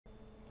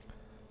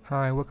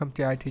Hi, welcome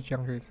to IT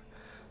Junkers.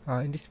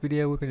 In this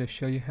video, we're going to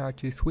show you how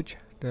to switch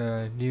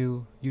the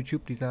new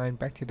YouTube design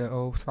back to the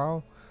old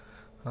style.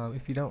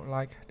 If you don't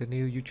like the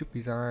new YouTube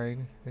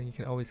design, then you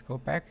can always go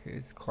back.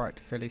 It's quite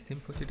fairly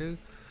simple to do.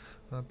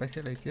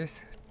 Basically,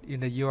 just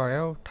in the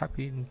URL, type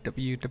in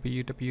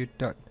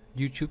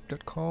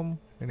www.youtube.com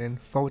and then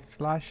 /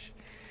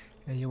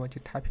 and you want to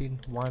type in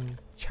one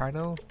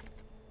channel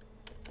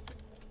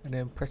and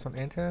then press on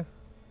enter.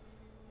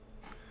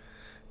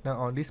 Now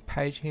on this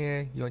page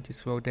here, you want to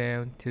scroll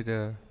down to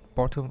the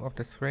bottom of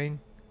the screen.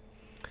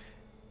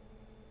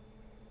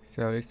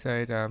 So it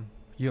said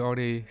you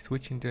already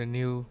switched into the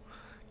new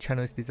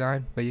channel's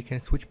design, but you can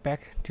switch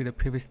back to the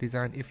previous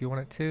design if you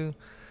wanted to.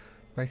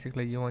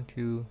 Basically, you want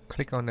to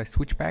click on the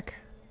switch back.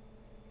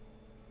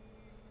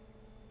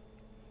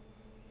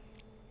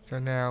 So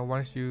now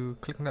once you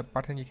click on that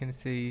button, you can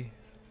see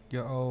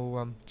your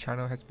old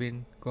channel has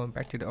been going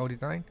back to the old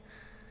design.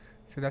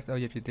 So that's all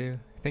you have to do.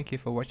 Thank you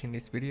for watching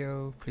this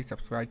video. Please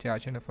subscribe to our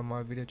channel for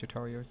more video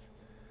tutorials.